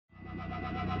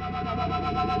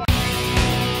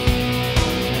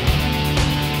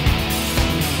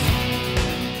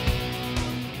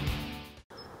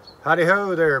Howdy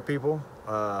ho there, people.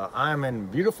 I'm in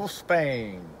beautiful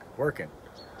Spain working.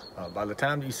 By the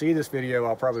time you see this video,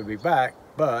 I'll probably be back,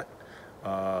 but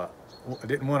I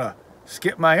didn't want to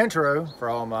skip my intro for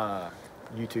all my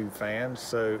YouTube fans.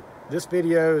 So this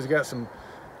video has got some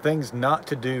things not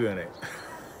to do in it.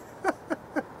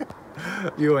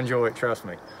 You'll enjoy it, trust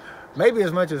me. Maybe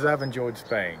as much as I've enjoyed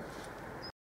Spain.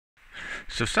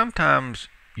 So sometimes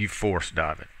you force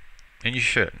dive it, and you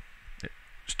shouldn't.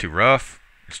 It's too rough,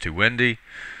 it's too windy,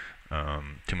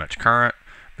 too much current,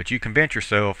 but you convince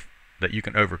yourself that you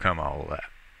can overcome all of that,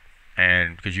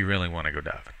 and because you really want to go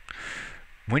diving.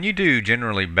 When you do,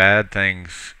 generally bad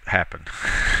things happen.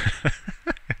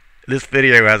 This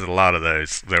video has a lot of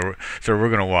those, so we're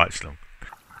going to watch them.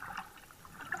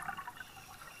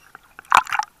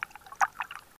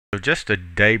 So just a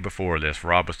day before this,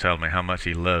 Rob was telling me how much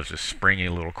he loves this springy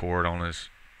little cord on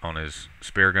his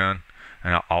spear gun,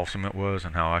 and how awesome it was,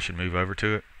 and how I should move over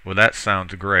to it. Well, that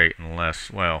sounds great unless,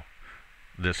 well,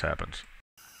 this happens.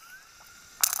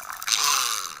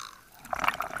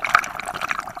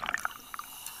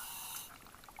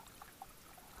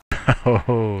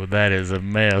 Oh, that is a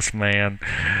mess, man.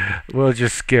 We'll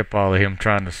just skip all of him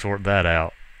trying to sort that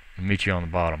out and meet you on the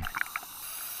bottom.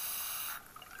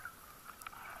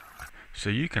 So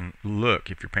you can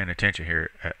look, if you're paying attention here,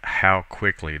 at how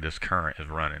quickly this current is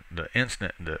running. The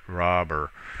instant that Rob or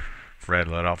Fred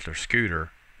let off their scooter,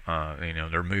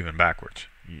 they're moving backwards.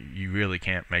 You really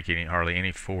can't make hardly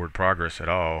any forward progress at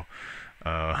all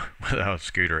without a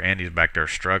scooter. Andy's back there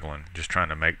struggling, just trying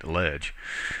to make the ledge.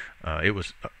 It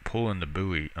was pulling the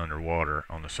buoy underwater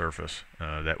on the surface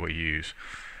that we use.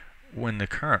 When the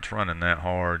current's running that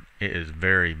hard, it is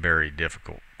very, very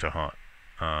difficult to hunt.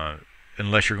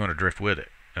 Unless you're going to drift with it,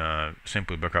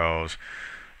 simply because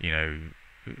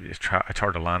it's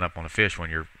hard to line up on a fish when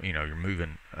you're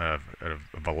moving at a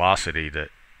velocity that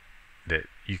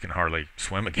you can hardly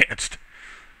swim against.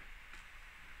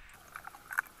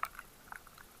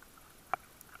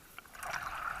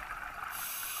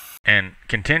 And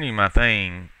continue my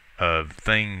thing of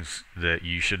things that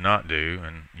you should not do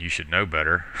and you should know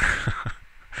better.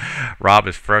 Rob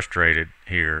is frustrated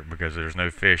here because there's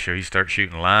no fish, so he starts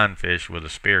shooting line fish with a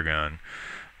spear gun.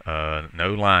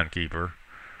 No line keeper.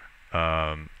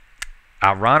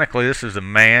 Ironically, this is a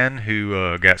man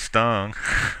who got stung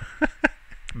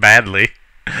badly,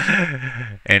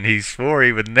 and he swore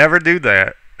he would never do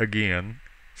that again.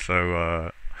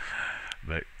 So,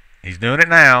 but he's doing it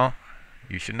now.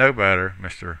 You should know better,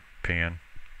 Mr. Penn.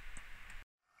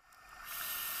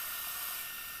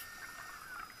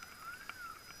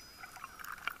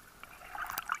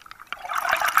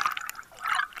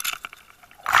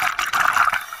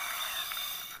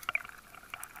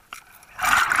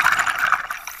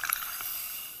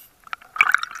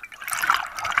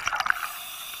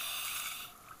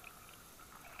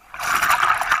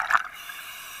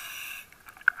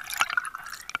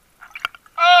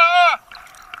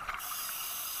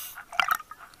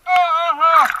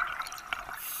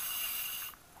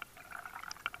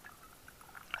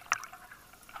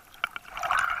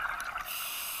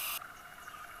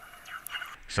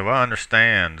 So I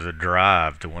understand the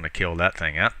drive to want to kill that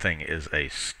thing. That thing is a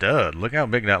stud. Look how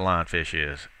big that lionfish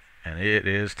is. And it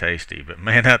is tasty. But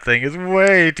man, that thing is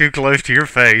way too close to your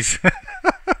face.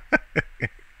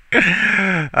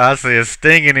 I see a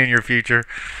stinging in your future.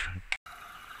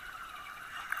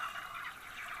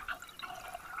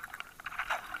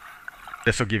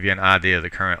 This will give you an idea of the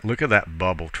current. Look at that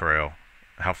bubble trail.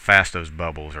 How fast those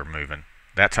bubbles are moving.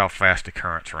 That's how fast the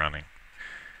current's running.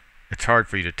 It's hard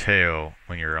for you to tell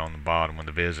when you're on the bottom when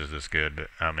the viz is this good, but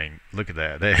I mean, look at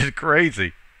that. That is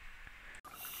crazy.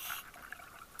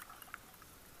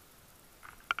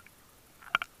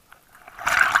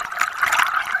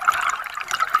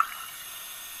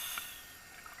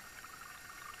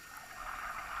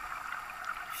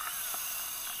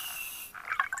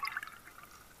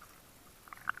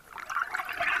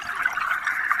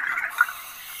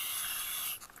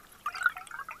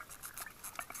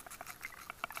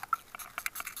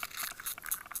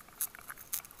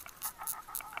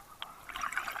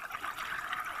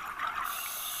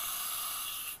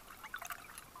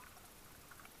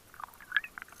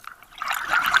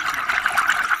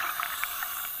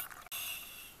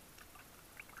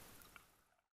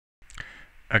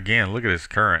 Again, look at this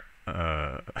current.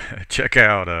 Check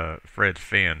out Fred's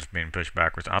fins being pushed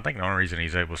backwards. I think the only reason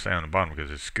he's able to stay on the bottom is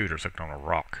because his scooter's hooked on a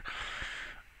rock.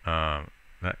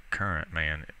 That current,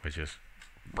 man, it was just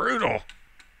brutal.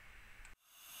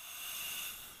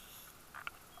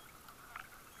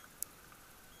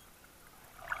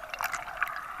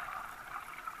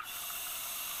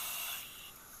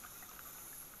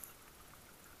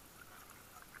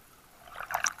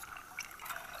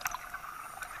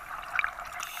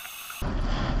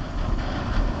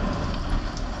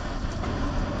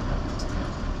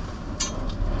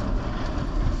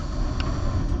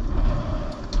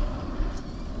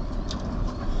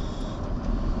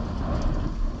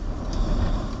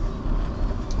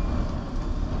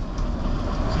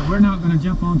 we're not going to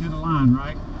jump onto the line,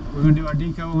 right? We're going to do our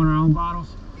deco on our own bottles.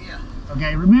 Yeah.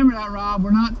 Okay, remember that, Rob.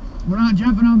 We're not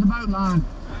jumping on the boat line.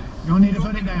 You'll need to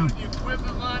put it down. The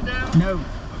equipment line down? No.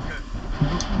 Okay.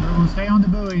 We're going to stay on the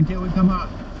buoy until we come up.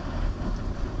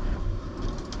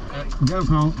 Go,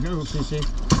 Sissy.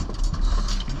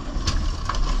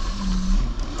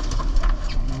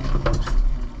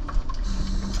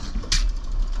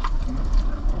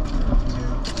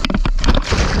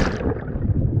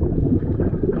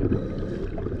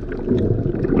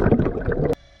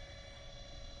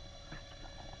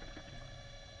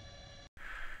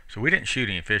 So we didn't shoot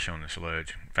any fish on this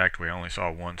ledge. In fact, we only saw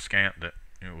one scamp that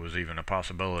it was even a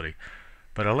possibility.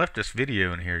 But I left this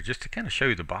video in here just to kind of show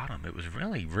you the bottom. It was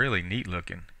really, really neat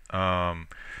looking. No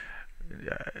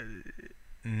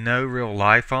real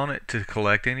life on it to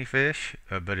collect any fish,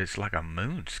 but it's like a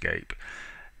moonscape.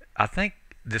 I think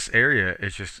this area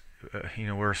is just, you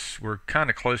know, we're kind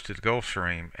of close to the Gulf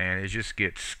Stream, and it just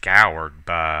gets scoured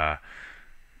by,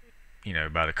 you know,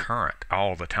 by the current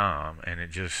all the time, and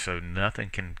it just, so nothing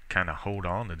can kind of hold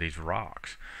on to these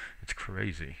rocks. It's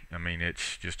crazy. I mean,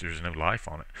 it's just, there's no life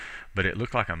on it, but it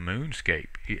looked like a moonscape.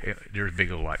 There's big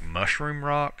little like mushroom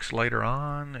rocks later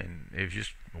on, and it was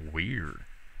just weird,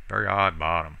 very odd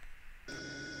bottom.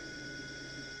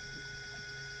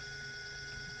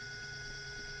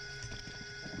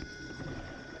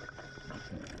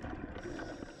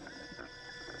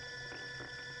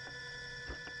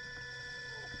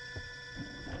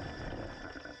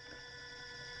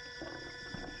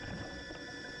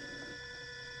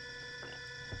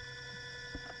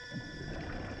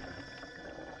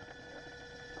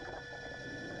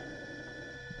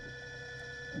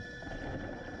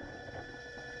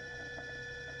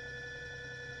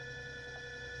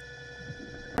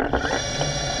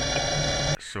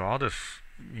 So all this,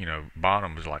 you know,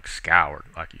 bottom was like scoured,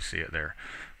 like you see it there.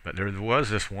 But there was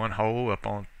this one hole up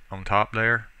on top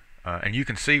there, and you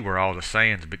can see where all the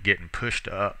sand's getting pushed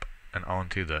up and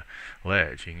onto the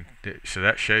ledge. So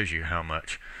that shows you how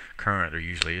much current there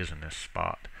usually is in this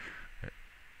spot.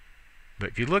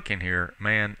 But if you look in here,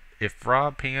 man, if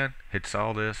Rob Penn had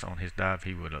saw this on his dive,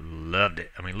 he would have loved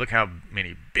it. I mean, look how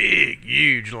many big,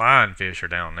 huge lionfish are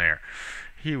down there.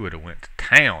 He would have went to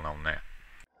town on that.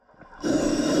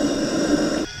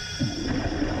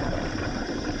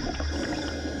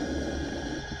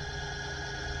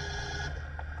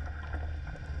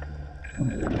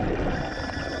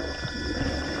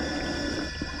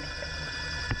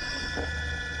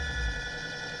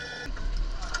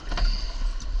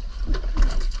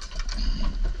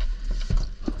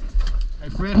 Hey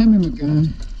Fred, hand me my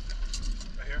gun.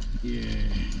 Right here?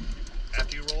 Yeah.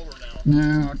 After you roll or now?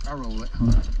 No, I'll roll it.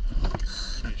 Hold on.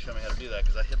 You need to show me how to do that,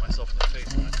 because I hit myself in the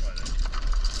face when I tried it.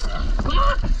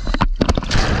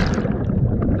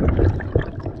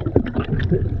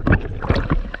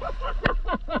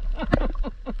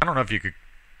 I don't know if you could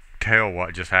tell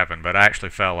what just happened, but I actually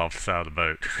fell off the side of the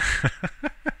boat.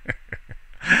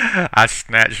 I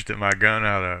snatched my gun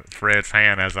out of Fred's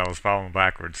hand as I was falling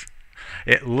backwards.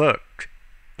 It looked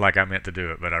like I meant to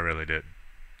do it, but I really didn't.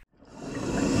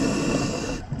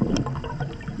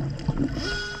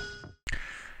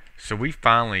 So we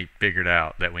finally figured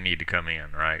out that we need to come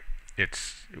in, right?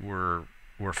 We're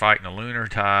fighting a lunar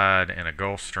tide and a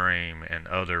Gulf Stream and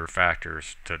other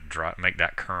factors to make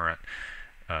that current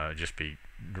just be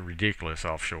ridiculous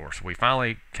offshore. So we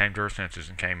finally came to our senses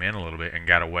and came in a little bit and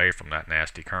got away from that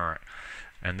nasty current.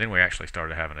 And then we actually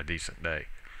started having a decent day.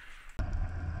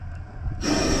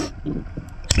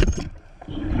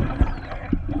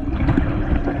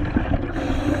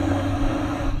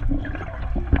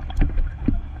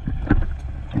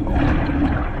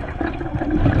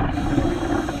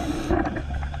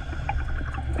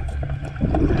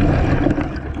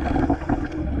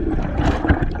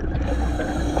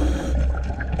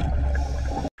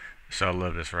 So I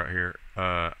love this right here.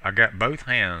 I got both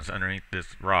hands underneath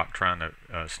this rock trying to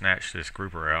snatch this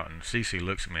grouper out, and Cece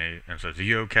looks at me and says, "Are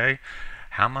you okay?"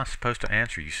 How am I supposed to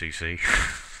answer you, Cece?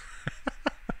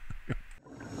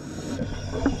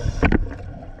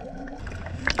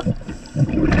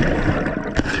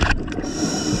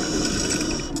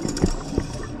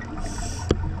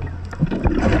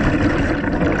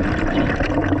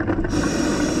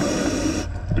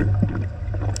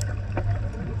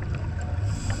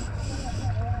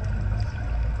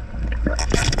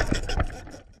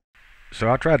 So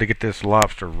I tried to get this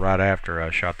lobster right after I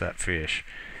shot that fish,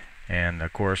 and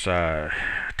of course I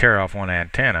tear off one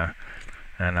antenna,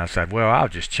 and I said, well, I'll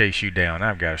just chase you down.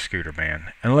 I've got a scooter,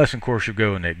 man. Unless of course you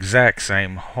go in the exact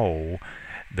same hole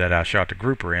that I shot the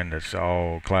grouper in, that's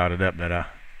all clouded up, that I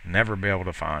never be able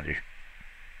to find you,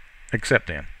 except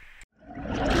then.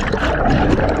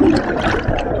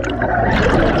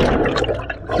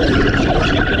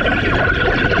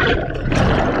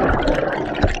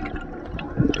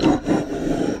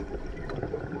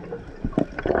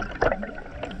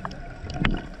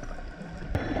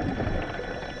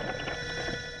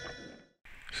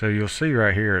 So you'll see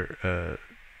right here,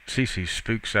 Cece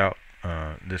spooks out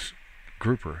this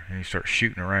grouper, and he starts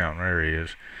shooting around. There he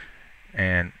is.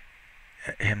 And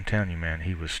I'm telling you, man,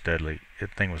 he was steadily.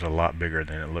 That thing was a lot bigger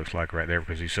than it looks like right there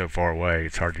because he's so far away.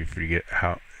 It's hard to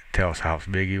tell us how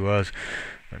big he was.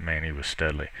 But man, he was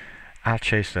steadily. I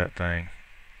chased that thing.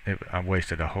 I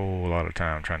wasted a whole lot of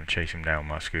time trying to chase him down with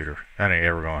my scooter. That ain't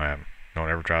ever gonna happen. Don't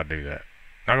ever try to do that.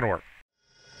 Not gonna work.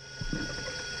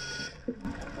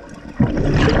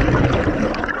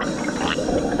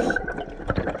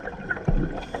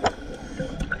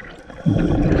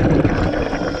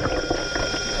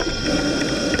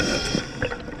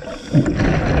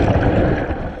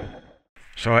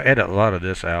 So I edit a lot of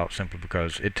this out simply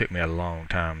because it took me a long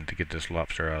time to get this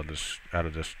lobster out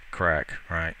of this crack,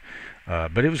 right?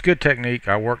 But it was good technique.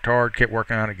 I worked hard, kept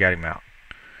working on it, got him out.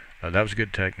 That was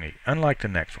good technique. Unlike the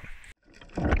next one.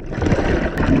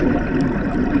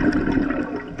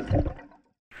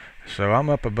 So I'm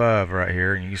up above right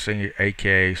here, and you can see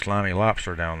AKA Slimy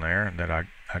Lobster down there that I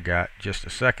got just a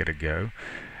second ago.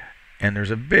 And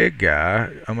there's a big guy,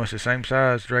 almost the same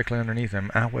size, directly underneath him.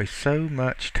 I waste so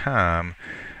much time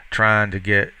trying to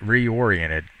get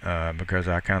reoriented because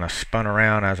I kind of spun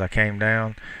around as I came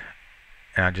down.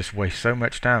 And I just waste so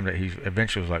much time that he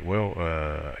eventually was like, well,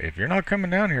 if you're not coming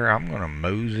down here, I'm going to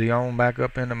mosey on back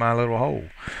up into my little hole.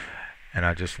 And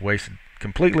I just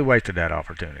completely wasted that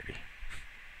opportunity.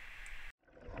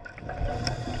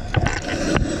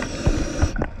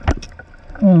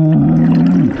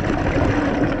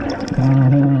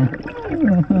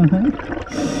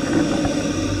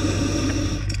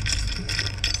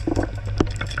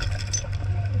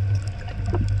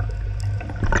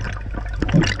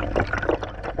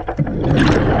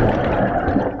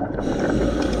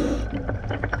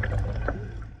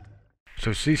 So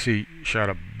Cece shot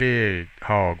a big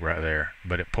hog right there,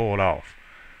 but it pulled off.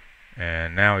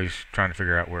 And now he's trying to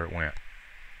figure out where it went.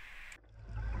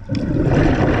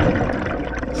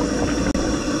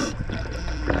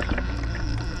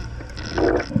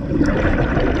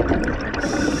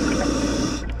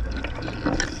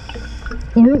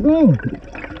 Where'd it go?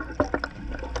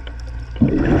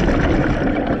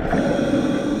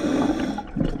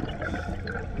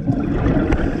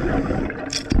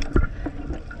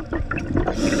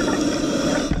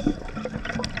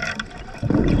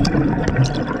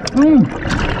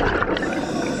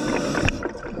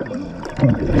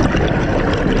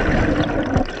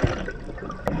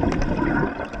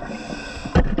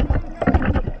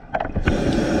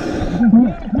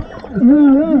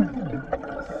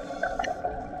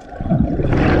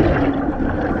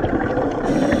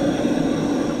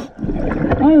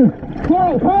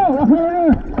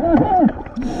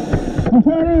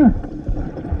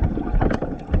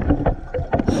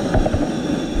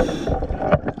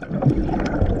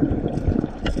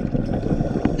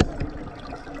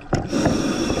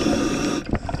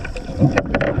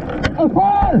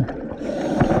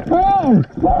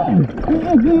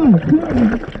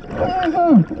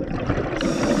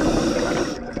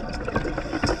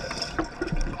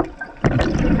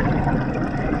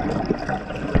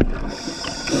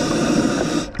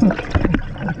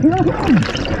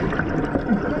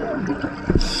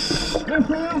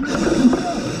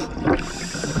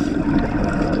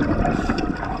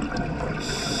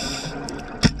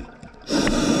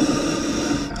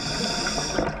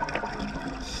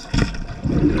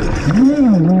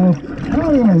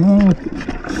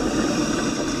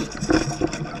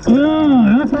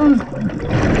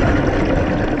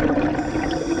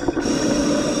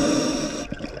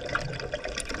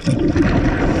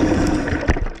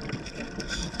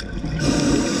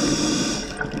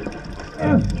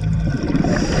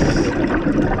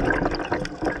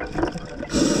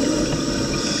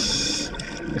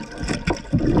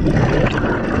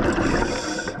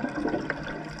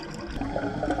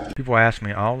 People ask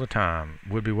me all the time,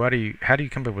 Woodby, how do you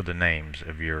come up with the names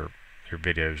of your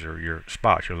videos or your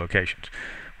spots, your locations?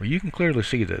 Well, you can clearly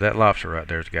see that lobster right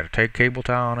there's got a tape cable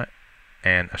tie on it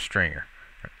and a stringer.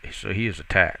 So he is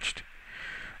attached.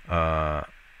 But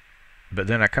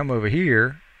then I come over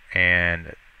here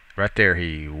and right there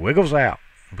he wiggles out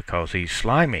because he's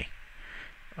slimy.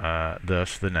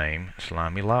 Thus the name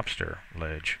Slimy Lobster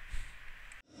Ledge.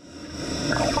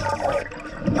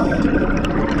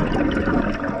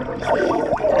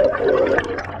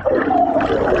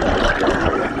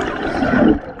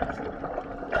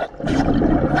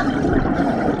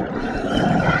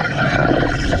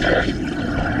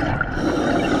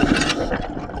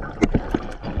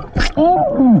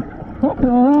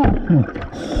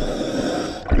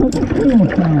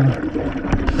 Woo!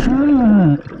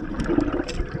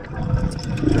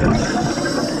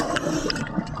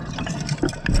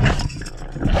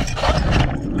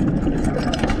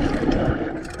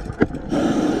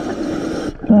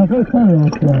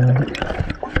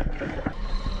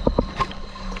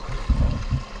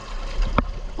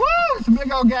 Some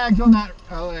big old gags on that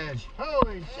ledge.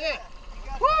 Holy shit!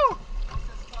 Woo!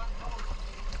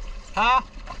 Huh?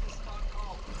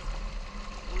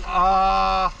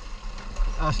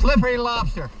 A slippery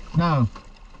lobster. No.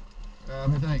 Let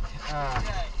me think.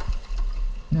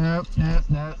 Nope.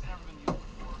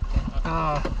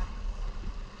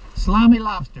 Slimy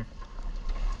lobster.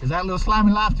 Cause that little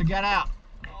slimy lobster got out.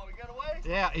 Oh, we got away?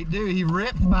 Yeah, he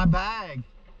ripped my bag.